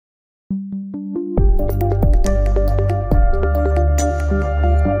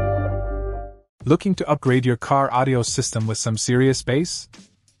Looking to upgrade your car audio system with some serious bass?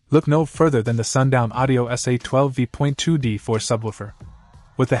 Look no further than the Sundown Audio SA-12 V.2 D4 subwoofer.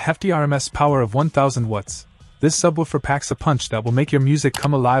 With a hefty RMS power of 1000 watts, this subwoofer packs a punch that will make your music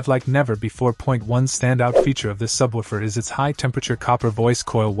come alive like never before. One standout feature of this subwoofer is its high-temperature copper voice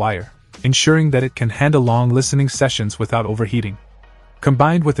coil wire, ensuring that it can handle long listening sessions without overheating.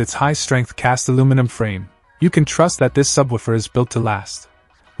 Combined with its high-strength cast aluminum frame, you can trust that this subwoofer is built to last.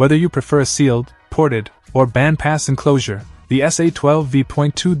 Whether you prefer a sealed, ported, or bandpass enclosure, the SA-12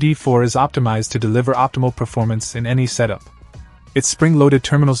 V.2 D4 is optimized to deliver optimal performance in any setup. Its spring-loaded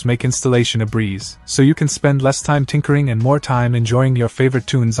terminals make installation a breeze, so you can spend less time tinkering and more time enjoying your favorite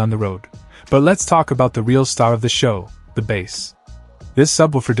tunes on the road. But let's talk about the real star of the show, the bass. This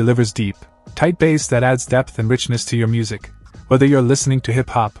subwoofer delivers deep, tight bass that adds depth and richness to your music, whether you're listening to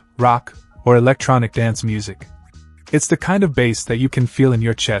hip-hop, rock, or electronic dance music. It's the kind of bass that you can feel in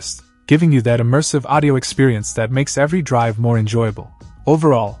your chest, giving you that immersive audio experience that makes every drive more enjoyable.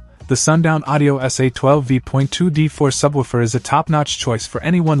 Overall, the Sundown Audio SA-12 V.2 D4 subwoofer is a top-notch choice for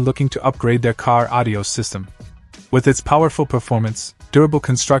anyone looking to upgrade their car audio system. With its powerful performance, durable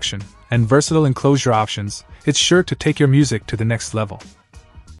construction, and versatile enclosure options, it's sure to take your music to the next level.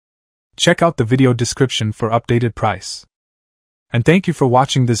 Check out the video description for updated price. And thank you for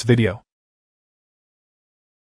watching this video.